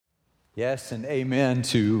Yes, and amen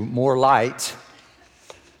to more light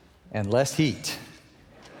and less heat.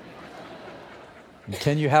 And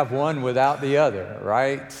can you have one without the other,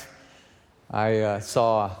 right? I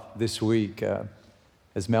saw this week,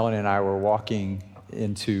 as Melanie and I were walking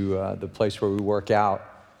into the place where we work out,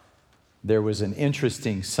 there was an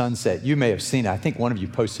interesting sunset. You may have seen it. I think one of you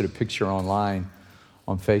posted a picture online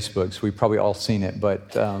on Facebook, so we've probably all seen it,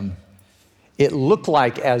 but it looked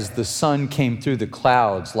like as the sun came through the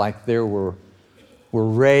clouds, like there were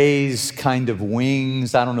rays, kind of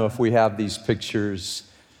wings. I don't know if we have these pictures.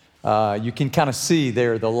 You can kind of see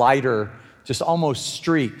there the lighter just almost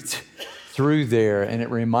streaked through there, and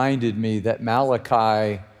it reminded me that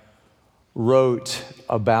Malachi wrote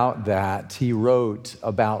about that. He wrote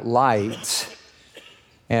about light,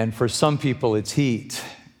 and for some people it's heat,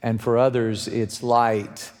 and for others it's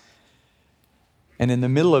light. And in the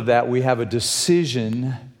middle of that, we have a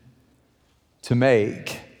decision to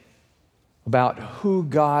make about who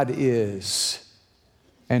God is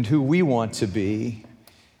and who we want to be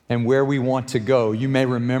and where we want to go. You may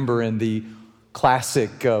remember in the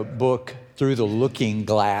classic book, Through the Looking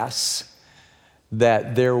Glass,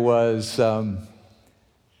 that there was a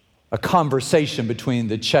conversation between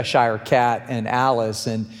the Cheshire Cat and Alice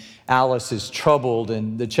is troubled,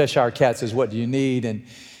 and the Cheshire Cat says, "What do you need?"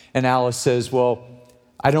 And Alice says, "Well,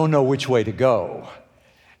 I don't know which way to go."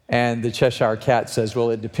 And the Cheshire Cat says,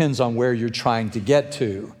 "Well, it depends on where you're trying to get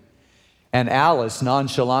to." And Alice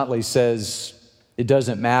nonchalantly says, "It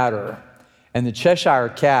doesn't matter." And the Cheshire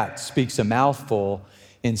Cat speaks a mouthful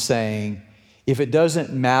in saying, if it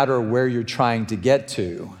doesn't matter where you're trying to get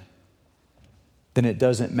to, then it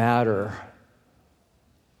doesn't matter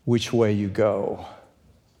which way you go.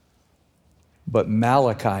 But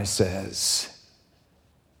Malachi says,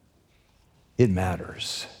 it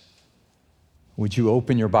matters. Would you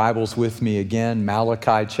open your Bibles with me again?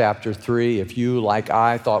 Malachi chapter 3. If you, like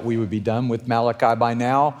I, thought we would be done with Malachi by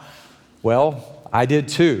now, well, I did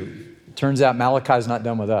too. It turns out Malachi's not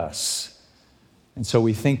done with us. And so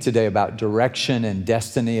we think today about direction and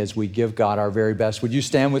destiny as we give God our very best. Would you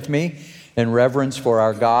stand with me in reverence for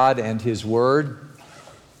our God and His Word?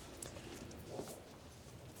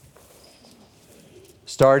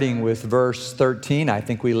 Starting with verse 13, I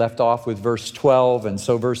think we left off with verse 12, and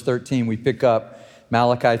so verse 13, we pick up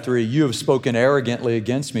Malachi 3. "You have spoken arrogantly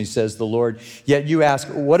against me, says the Lord. Yet you ask,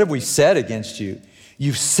 what have we said against you?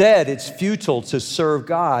 You've said it's futile to serve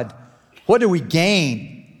God. What do we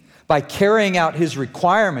gain by carrying out His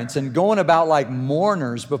requirements and going about like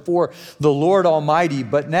mourners before the Lord Almighty?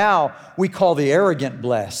 But now we call the arrogant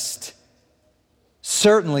blessed.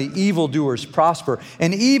 Certainly evildoers prosper,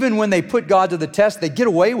 and even when they put God to the test, they get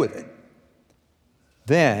away with it.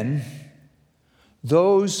 Then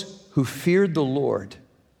those who feared the Lord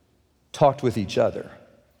talked with each other,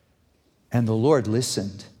 and the Lord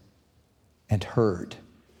listened and heard.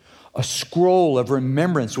 A scroll of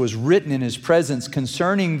remembrance was written in His presence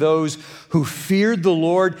concerning those who feared the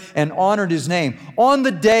Lord and honored His name. On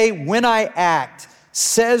the day when I act,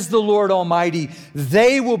 says the Lord Almighty,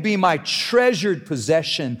 they will be my treasured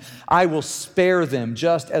possession. I will spare them,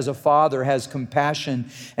 just as a father has compassion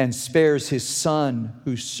and spares his son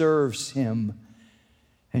who serves him.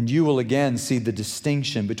 And you will again see the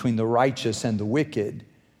distinction between the righteous and the wicked,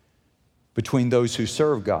 between those who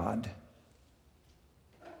serve God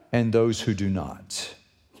and those who do not.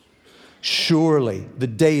 Surely the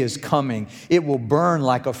day is coming. It will burn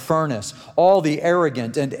like a furnace. All the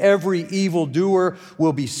arrogant and every evildoer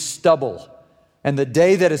will be stubble. And the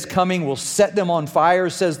day that is coming will set them on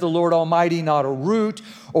fire, says the Lord Almighty. Not a root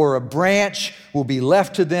or a branch will be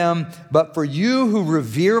left to them. But for you who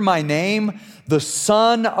revere my name, the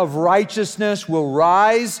Sun of Righteousness will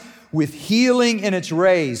rise with healing in its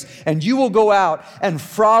rays, and you will go out and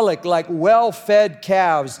frolic like well-fed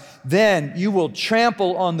calves. Then you will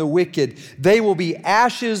trample on the wicked. They will be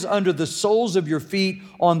ashes under the soles of your feet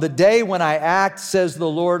on the day when I act, says the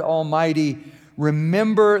Lord Almighty.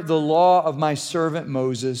 Remember the law of my servant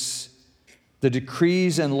Moses, the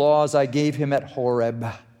decrees and laws I gave him at Horeb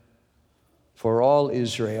for all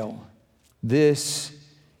Israel. This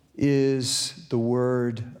is the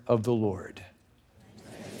word of the Lord.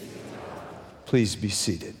 Please be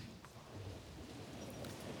seated.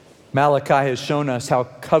 Malachi has shown us how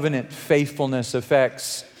covenant faithfulness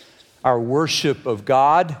affects our worship of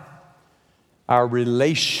God, our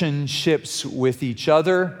relationships with each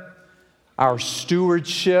other, our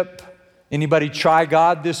stewardship. Anybody try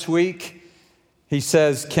God this week? He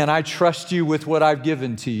says, "Can I trust you with what I've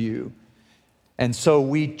given to you?" And so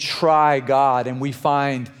we try God, and we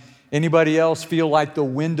find, anybody else feel like the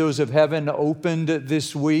windows of heaven opened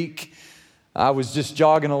this week? I was just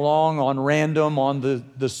jogging along on random on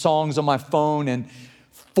the songs on my phone, and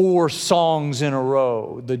 4 songs in a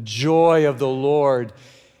row. The joy of the Lord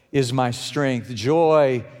is my strength.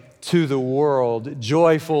 Joy to the world.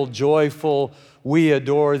 Joyful, joyful, we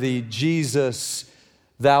adore thee, Jesus,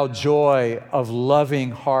 thou joy of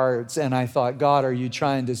loving hearts. And I thought, God, are you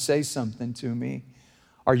trying to say something to me?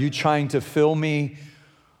 Are you trying to fill me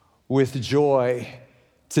with joy?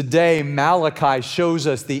 Today, Malachi shows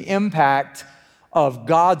us the impact of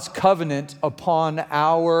God's covenant upon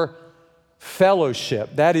our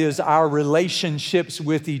fellowship. That is, our relationships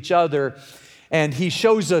with each other. And he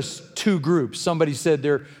shows us 2 groups. Somebody said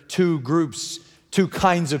there are 2 groups, 2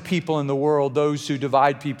 kinds of people in the world, those who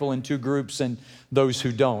divide people in 2 groups and those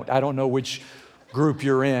who don't. I don't know which group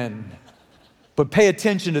you're in, but pay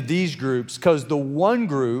attention to these groups, because the one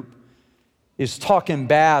group is talking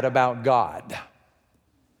bad about God.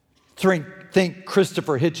 Think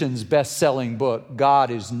Christopher Hitchens' best-selling book, God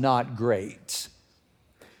is Not Great.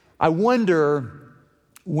 I wonder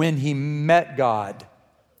when he met God,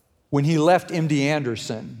 when he left MD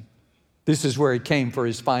Anderson, this is where he came for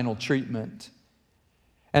his final treatment.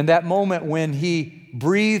 And that moment when he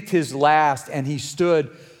breathed his last and he stood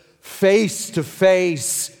face to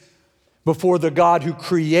face before the God who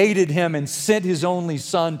created him and sent his only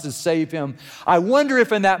son to save him. I wonder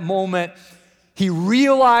if in that moment he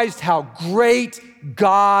realized how great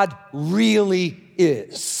God really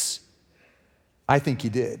is. I think he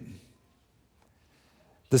did.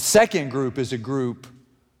 The second group is a group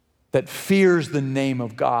that fears the name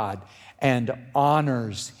of God and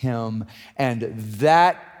honors him. And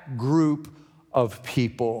that group of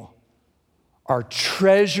people are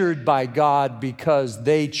treasured by God because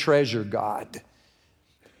they treasure God.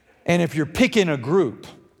 And if you're picking a group,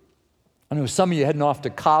 I know some of you heading off to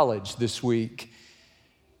college this week,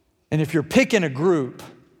 and if you're picking a group,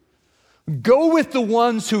 go with the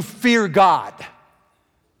ones who fear God,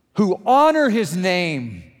 who honor his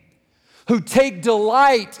name, who take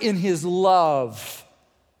delight in his love.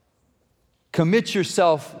 Commit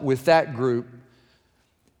yourself with that group,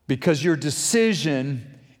 because your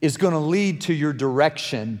decision is going to lead to your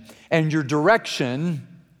direction, and your direction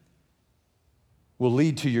will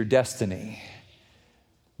lead to your destiny.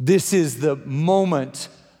 This is the moment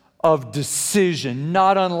of decision,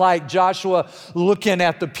 not unlike Joshua looking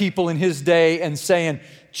at the people in his day and saying,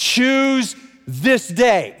 choose this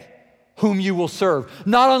day whom you will serve.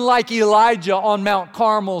 Not unlike Elijah on Mount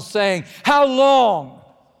Carmel saying, how long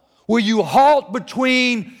will you halt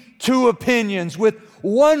between 2 opinions, with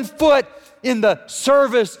 1 foot in the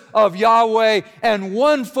service of Yahweh and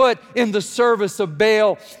 1 foot in the service of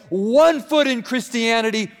Baal? 1 foot in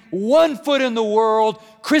Christianity, 1 foot in the world.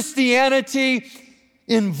 Christianity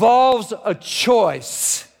involves a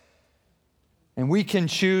choice. And we can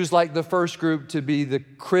choose, like the first group, to be the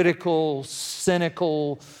critical,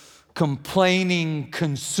 cynical, complaining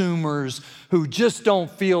consumers who just don't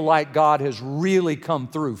feel like God has really come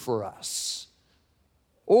through for us.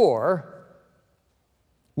 Or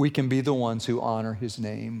we can be the ones who honor his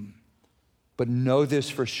name. But know this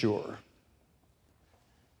for sure: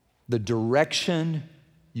 the direction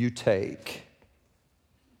you take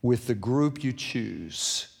with the group you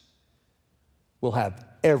choose will have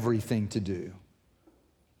everything to do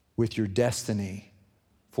with your destiny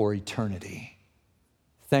for eternity.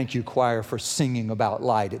 Thank you, choir, for singing about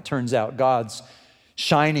light. It turns out God's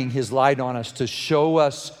shining his light on us to show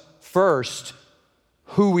us first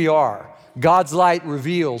who we are. God's light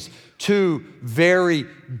reveals 2 very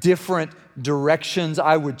different directions.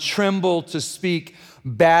 I would tremble to speak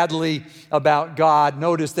badly about God.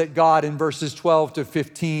 Notice that God in verses 12 to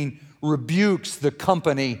 15 rebukes the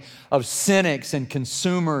company of cynics and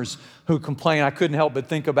consumers who complain. I couldn't help but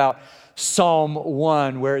think about Psalm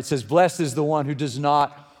 1, where it says, blessed is the one who does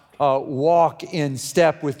not walk in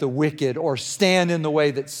step with the wicked, or stand in the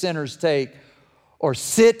way that sinners take, or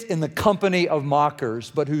sit in the company of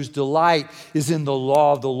mockers, but whose delight is in the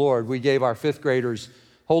law of the Lord. We gave our 5th graders,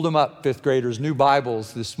 hold them up, 5th graders, new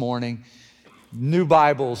Bibles this morning, new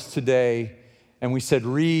Bibles today. And we said,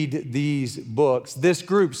 read these books. This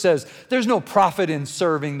group says, there's no profit in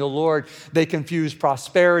serving the Lord. They confuse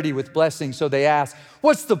prosperity with blessing. So they ask,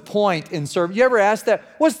 what's the point in serving? You ever ask that?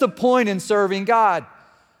 What's the point in serving God?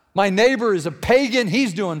 My neighbor is a pagan.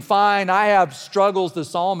 He's doing fine. I have struggles. The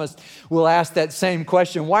psalmist will ask that same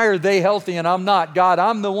question. Why are they healthy and I'm not? God,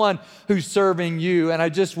 I'm the one who's serving you. And I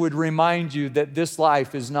just would remind you that this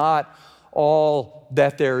life is not all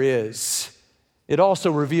that there is. It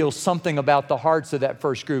also reveals something about the hearts of that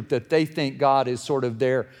first group, that they think God is sort of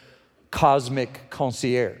their cosmic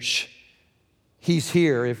concierge. He's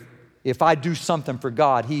here If I do something for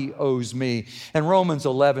God, he owes me. And Romans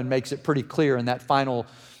 11 makes it pretty clear in that final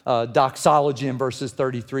doxology in verses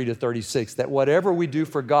 33 to 36 that whatever we do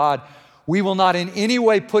for God, we will not in any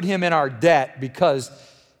way put him in our debt because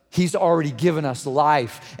he's already given us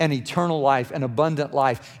life and eternal life and abundant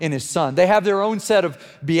life in his Son. They have their own set of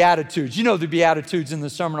Beatitudes. You know the Beatitudes in the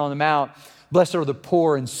Sermon on the Mount. Blessed are the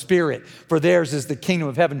poor in spirit, for theirs is the kingdom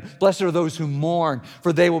of heaven. Blessed are those who mourn,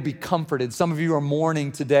 for they will be comforted. Some of you are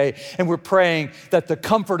mourning today, and we're praying that the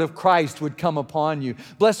comfort of Christ would come upon you.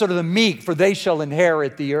 Blessed are the meek, for they shall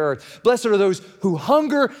inherit the earth. Blessed are those who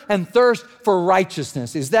hunger and thirst for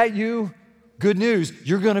righteousness. Is that you? Good news,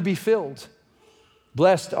 you're going to be filled.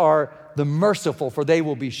 Blessed are the merciful, for they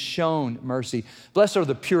will be shown mercy. Blessed are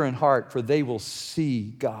the pure in heart, for they will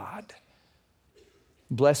see God.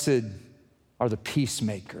 Blessed are the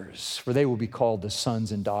peacemakers, for they will be called the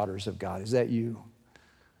sons and daughters of God. Is that you?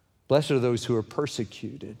 Blessed are those who are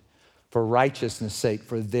persecuted for righteousness' sake,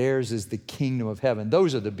 for theirs is the kingdom of heaven.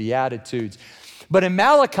 Those are the Beatitudes. But in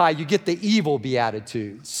Malachi, you get the evil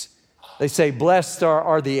Beatitudes. They say, blessed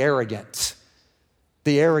are the arrogant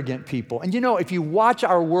people. And you know, if you watch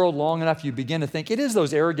our world long enough, you begin to think it is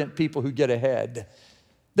those arrogant people who get ahead.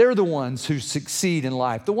 They're the ones who succeed in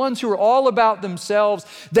life. The ones who are all about themselves.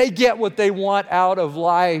 They get what they want out of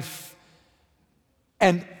life.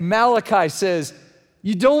 And Malachi says,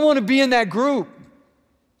 you don't want to be in that group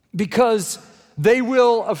because they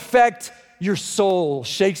will affect your soul.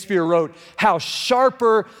 Shakespeare wrote, how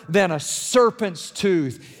sharper than a serpent's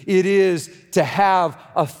tooth it is to have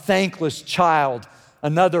a thankless child.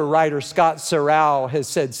 Another writer, Scott Serrao, has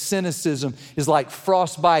said cynicism is like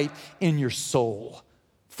frostbite in your soul.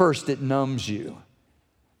 First, it numbs you,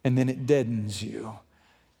 and then it deadens you.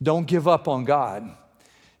 Don't give up on God.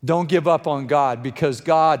 Don't give up on God because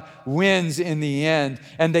God wins in the end.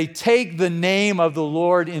 And they take the name of the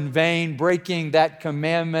Lord in vain, breaking that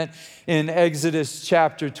commandment in Exodus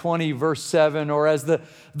chapter 20, verse 7. Or as the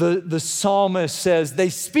psalmist says, they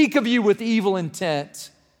speak of you with evil intent.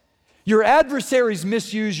 Your adversaries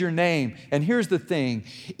misuse your name. And here's the thing,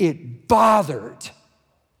 it bothered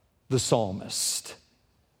the psalmist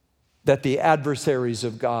that the adversaries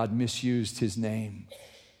of God misused his name.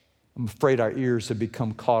 I'm afraid our ears have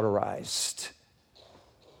become cauterized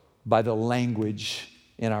by the language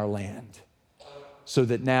in our land, so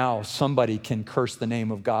that now somebody can curse the name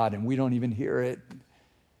of God and we don't even hear it.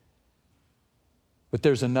 But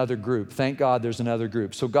there's another group. Thank God there's another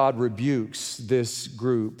group. So God rebukes this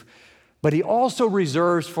group, but he also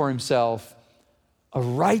reserves for himself a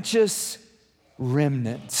righteous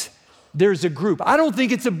remnant. There's a group. I don't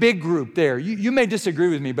think it's a big group there. You may disagree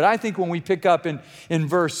with me, but I think when we pick up in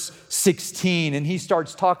verse 16 and he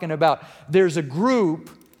starts talking about there's a group,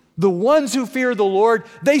 the ones who fear the Lord,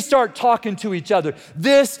 they start talking to each other.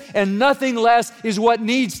 This and nothing less is what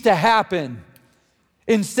needs to happen.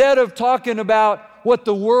 Instead of talking about what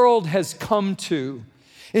the world has come to,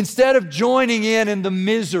 instead of joining in the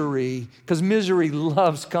misery, because misery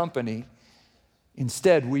loves company,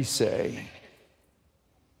 instead we say,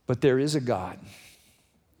 but there is a God,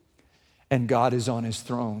 and God is on his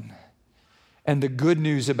throne. And the good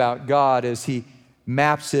news about God as he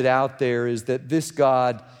maps it out there is that this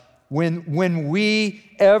God, when we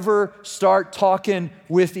ever start talking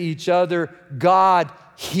with each other, God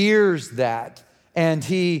hears that and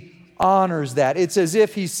he honors that. It's as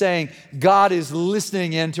if he's saying, God is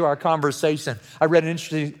listening into our conversation. I read an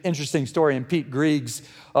interesting story in Pete Greig's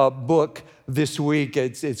book this week.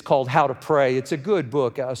 It's called How to Pray. It's a good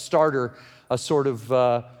book, a starter, a sort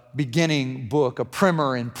of beginning book, a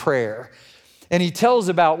primer in prayer. And he tells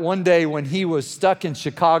about one day when he was stuck in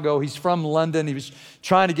Chicago. He's from London. He was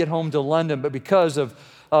trying to get home to London, but because of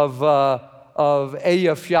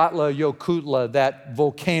Eyjafjallajökull, that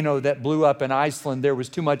volcano that blew up in Iceland, there was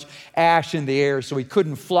too much ash in the air, so he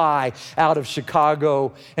couldn't fly out of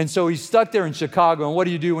Chicago. And so he's stuck there in Chicago. And what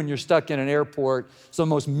do you do when you're stuck in an airport? Some of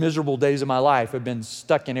the most miserable days of my life have been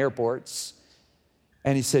stuck in airports.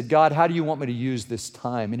 And he said, God, how do you want me to use this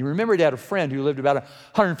time? And he remembered he had a friend who lived about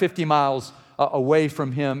 150 miles away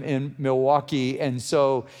from him in Milwaukee. And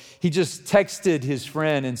so he just texted his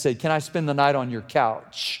friend and said, can I spend the night on your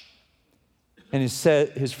couch? And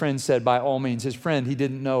his friend said, by all means. His friend, he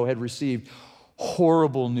didn't know, had received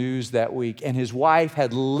horrible news that week. And his wife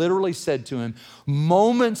had literally said to him,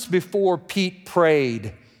 moments before Pete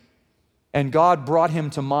prayed, and God brought him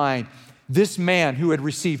to mind, this man who had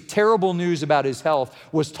received terrible news about his health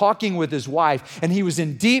was talking with his wife, and he was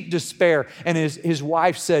in deep despair. And his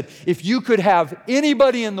wife said, if you could have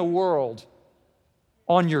anybody in the world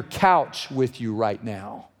on your couch with you right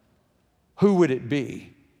now, who would it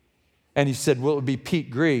be? And he said, well, it would be Pete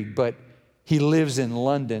Greig, but he lives in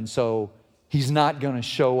London, so he's not going to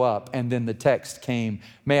show up. And then the text came,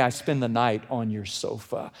 may I spend the night on your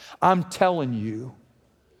sofa? I'm telling you,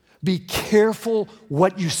 be careful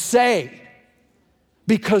what you say,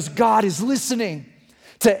 because God is listening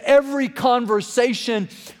to every conversation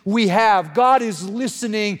we have. God is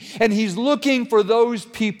listening, and he's looking for those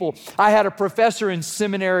people. I had a professor in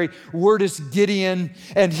seminary, Wordus Gideon,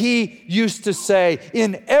 and he used to say,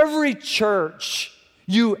 in every church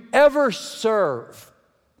you ever serve,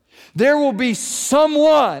 there will be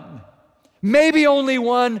someone, maybe only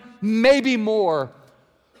one, maybe more,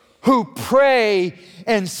 who pray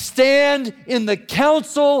and stand in the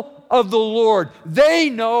counsel of the Lord. They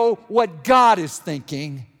know what God is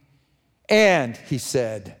thinking. And he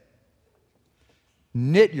said,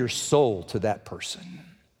 knit your soul to that person.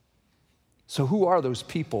 So who are those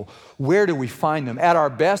people? Where do we find them? At our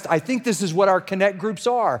best, I think this is what our connect groups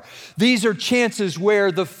are. These are chances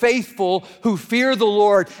where the faithful who fear the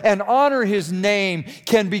Lord and honor his name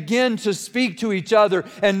can begin to speak to each other.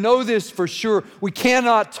 And know this for sure, we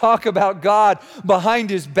cannot talk about God behind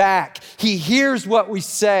his back. He hears what we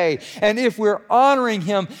say. And if we're honoring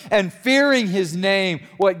him and fearing his name,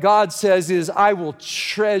 what God says is, I will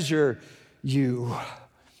treasure you.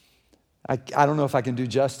 I don't know if I can do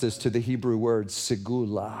justice to the Hebrew word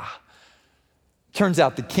segula. Turns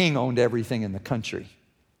out the king owned everything in the country.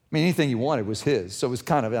 I mean, anything he wanted was his. So it was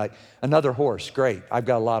kind of like another horse, great. I've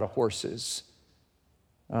got a lot of horses.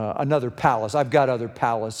 Another palace, I've got other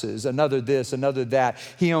palaces. Another this, another that.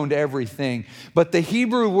 He owned everything. But the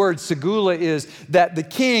Hebrew word segula is that the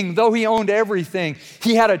king, though he owned everything,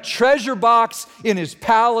 he had a treasure box in his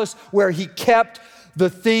palace where he kept the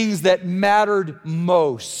things that mattered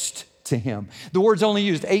most to him. The word's only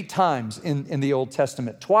used 8 times in the Old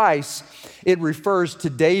Testament. Twice, it refers to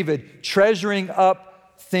David treasuring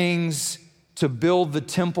up things to build the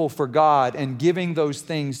temple for God and giving those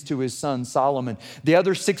things to his son Solomon. The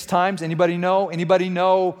other 6 times, anybody know? Anybody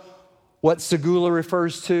know what segula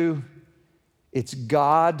refers to? It's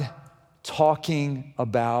God talking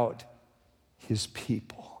about his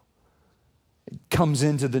people. It comes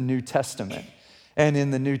into the New Testament. And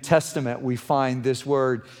in the New Testament, we find this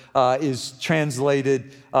word is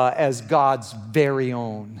translated as God's very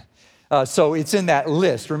own. So it's in that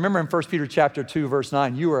list. Remember in 1 Peter chapter 2, verse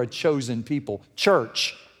 9, you are a chosen people.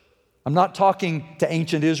 Church. I'm not talking to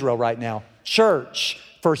ancient Israel right now. Church,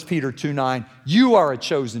 1 Peter 2, 9, you are a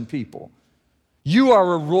chosen people. You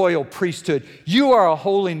are a royal priesthood. You are a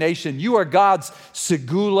holy nation. You are God's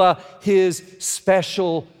segula, his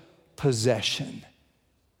special possession.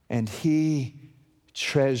 And he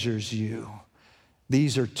treasures you.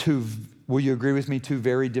 These are 2, will you agree with me, 2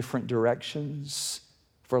 very different directions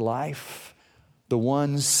for life. The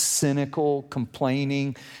one cynical,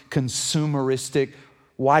 complaining, consumeristic,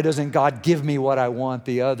 why doesn't God give me what I want?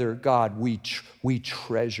 The other, God, we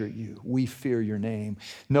treasure you. We fear your name.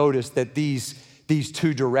 Notice that these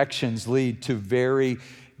 2 directions lead to very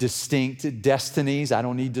distinct destinies. I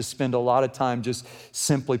don't need to spend a lot of time just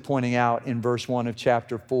simply pointing out in verse 1 of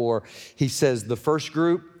chapter 4. He says the first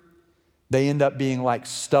group, they end up being like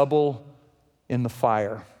stubble in the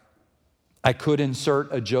fire. I could insert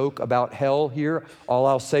a joke about hell here. All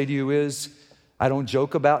I'll say to you is, I don't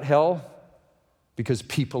joke about hell because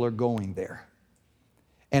people are going there.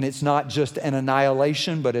 And it's not just an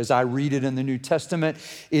annihilation, but as I read it in the New Testament,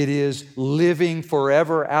 it is living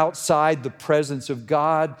forever outside the presence of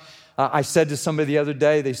God. I said to somebody the other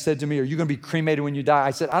day, they said to me, are you going to be cremated when you die?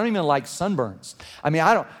 I said, I don't even like sunburns. I mean,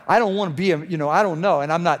 I don't want to be, I don't know.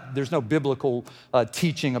 And there's no biblical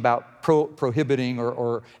teaching about prohibiting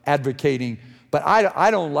or advocating, but I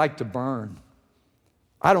don't like to burn.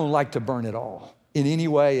 I don't like to burn at all, in any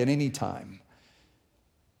way, at any time.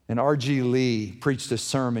 And R.G. Lee preached a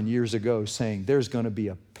sermon years ago saying, there's going to be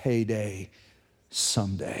a payday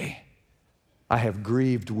someday. I have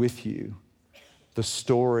grieved with you the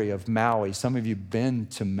story of Maui. Some of you have been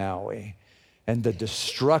to Maui and the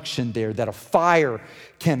destruction there that a fire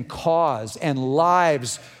can cause, and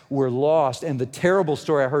lives were lost. And the terrible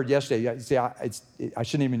story I heard yesterday, see, I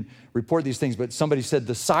shouldn't even report these things, but somebody said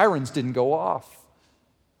the sirens didn't go off.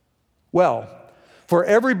 Well, for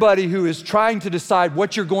everybody who is trying to decide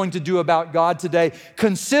what you're going to do about God today,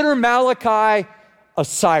 consider Malachi a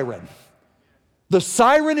siren. The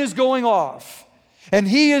siren is going off, and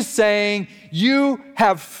he is saying, you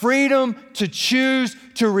have freedom to choose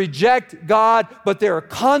to reject God, but there are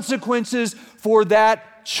consequences for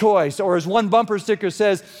that choice. Or as one bumper sticker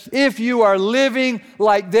says, if you are living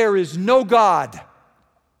like there is no God,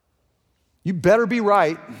 you better be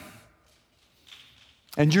right.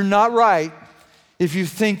 And you're not right if you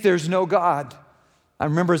think there's no God. I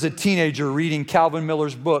remember as a teenager reading Calvin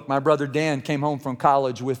Miller's book. My brother Dan came home from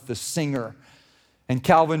college with The Singer. And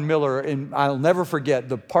Calvin Miller, and I'll never forget,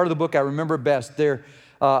 the part of the book I remember best, there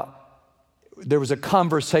was a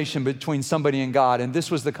conversation between somebody and God, and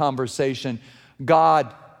this was the conversation.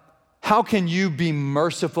 God, how can you be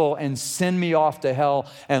merciful and send me off to hell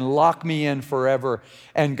and lock me in forever?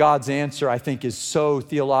 And God's answer, I think, is so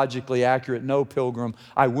theologically accurate. No, pilgrim,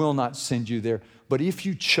 I will not send you there. But if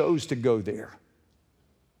you chose to go there,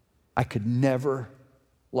 I could never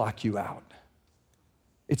lock you out.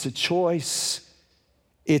 It's a choice.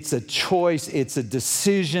 It's a choice, it's a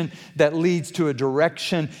decision that leads to a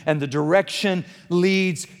direction, and the direction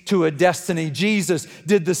leads to a destiny. Jesus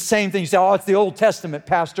did the same thing. You say, oh, it's the Old Testament,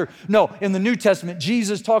 Pastor. No, in the New Testament,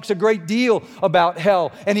 Jesus talks a great deal about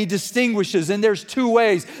hell, and he distinguishes, and there's two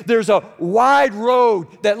ways. There's a wide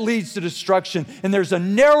road that leads to destruction, and there's a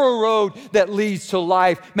narrow road that leads to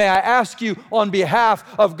life. May I ask you on behalf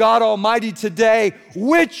of God Almighty today,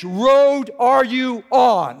 which road are you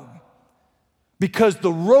on? Because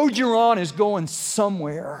the road you're on is going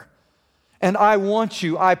somewhere. And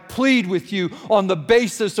I plead with you on the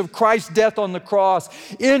basis of Christ's death on the cross,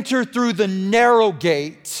 enter through the narrow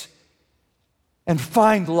gate and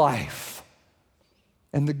find life.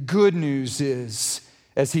 And the good news is,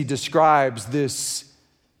 as he describes this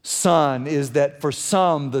son, is that for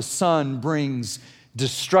some, the son brings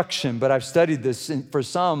destruction. But I've studied this, and for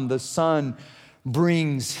some, the son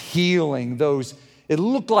brings healing. It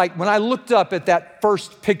looked like, when I looked up at that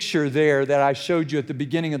first picture there that I showed you at the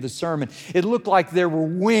beginning of the sermon, it looked like there were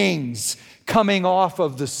wings coming off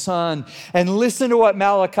of the sun. And listen to what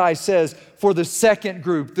Malachi says for the second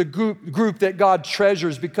group, the group that God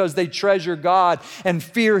treasures because they treasure God and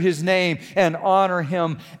fear his name and honor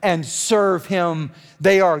him and serve him.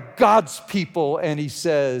 They are God's people. And he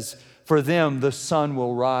says, for them, the sun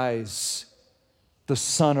will rise, the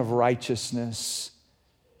sun of righteousness,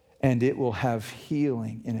 and it will have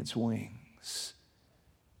healing in its wings.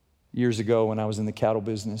 Years ago, when I was in the cattle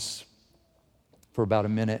business for about a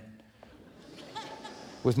minute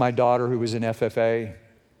with my daughter who was in FFA,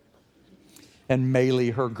 and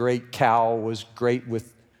Maylee, her great cow, was great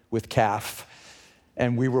with calf.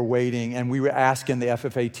 And we were waiting, and we were asking the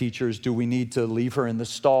FFA teachers, do we need to leave her in the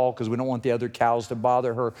stall? Because we don't want the other cows to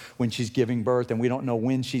bother her when she's giving birth, and we don't know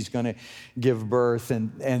when she's going to give birth.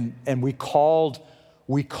 And we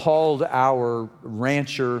called our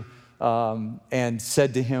rancher and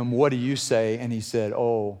said to him, what do you say? And he said,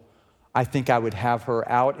 I think I would have her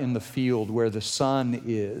out in the field where the sun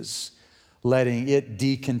is, letting it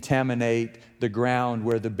decontaminate the ground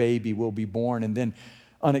where the baby will be born. And then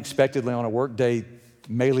unexpectedly on a work day,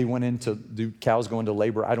 Maylee went into, do cows go into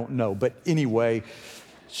labor? I don't know. But anyway,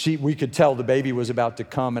 we could tell the baby was about to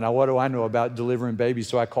come. And what do I know about delivering babies?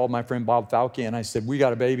 So I called my friend Bob Falke and I said, we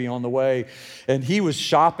got a baby on the way. And he was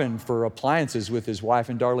shopping for appliances with his wife,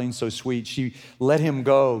 and Darlene's so sweet. She let him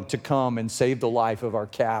go to come and save the life of our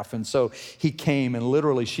calf. And so he came, and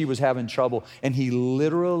literally she was having trouble, and he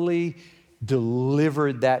literally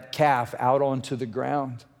delivered that calf out onto the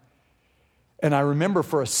ground. And I remember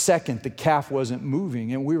for a second the calf wasn't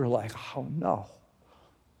moving, and we were like, oh no.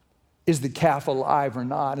 Is the calf alive or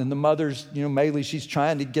not? And the mother's, Maylee, she's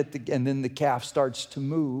trying to get and then the calf starts to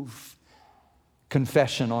move.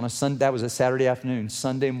 Confession on a Sunday, that was a Saturday afternoon.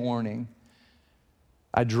 Sunday morning,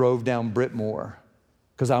 I drove down Brittmore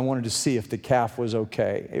because I wanted to see if the calf was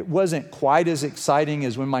okay. It wasn't quite as exciting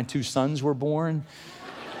as when my two sons were born.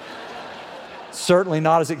 Certainly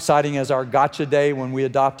not as exciting as our gotcha day when we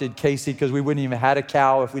adopted Casey, because we wouldn't even have had a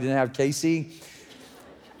cow if we didn't have Casey.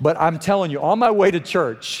 But I'm telling you, on my way to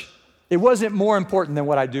church, it wasn't more important than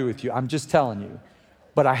what I do with you. I'm just telling you.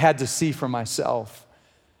 But I had to see for myself.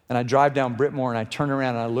 And I drive down Brittmore, and I turn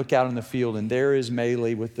around and I look out in the field, and there is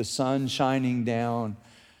Maylee with the sun shining down.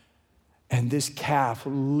 And this calf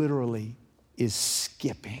literally is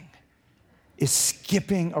skipping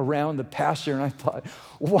around the pasture. And I thought,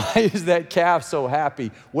 why is that calf so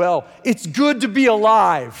happy? Well, it's good to be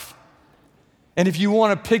alive. And if you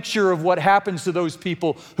want a picture of what happens to those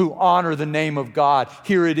people who honor the name of God,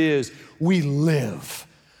 here it is. We live.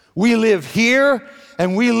 We live here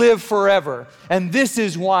and we live forever. And this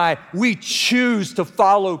is why we choose to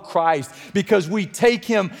follow Christ, because we take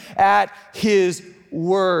him at his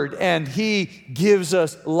word and he gives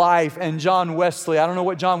us life. And John Wesley, I don't know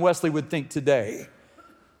what John Wesley would think today,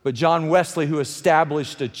 but John Wesley, who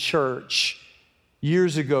established a church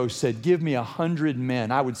years ago, said, give me 100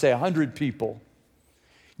 men. I would say 100 people.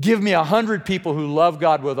 Give me 100 people who love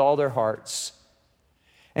God with all their hearts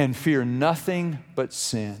and fear nothing but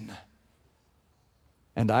sin.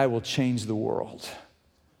 and I will change the world.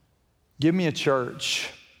 Give me a church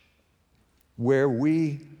where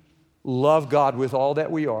we love God with all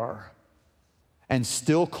that we are and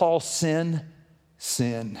still call sin,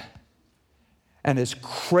 sin. And as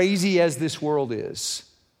crazy as this world is,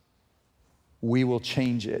 we will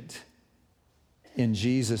change it in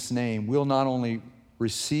Jesus' name. We'll not only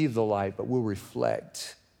receive the light, but we'll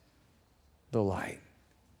reflect the light.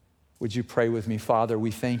 Would you pray with me? Father,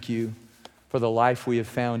 we thank you for the life we have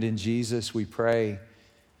found in Jesus. We pray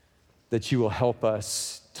that you will help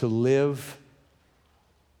us to live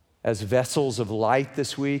as vessels of light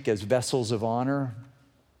this week, as vessels of honor.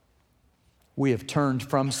 We have turned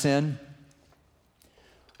from sin.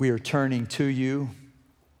 We are turning to you.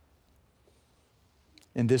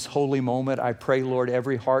 In this holy moment, I pray, Lord,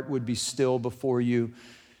 every heart would be still before you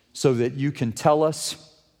so that you can tell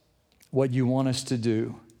us what you want us to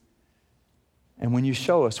do. And when you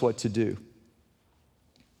show us what to do,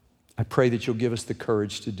 I pray that you'll give us the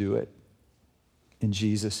courage to do it. In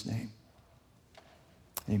Jesus' name,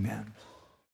 amen.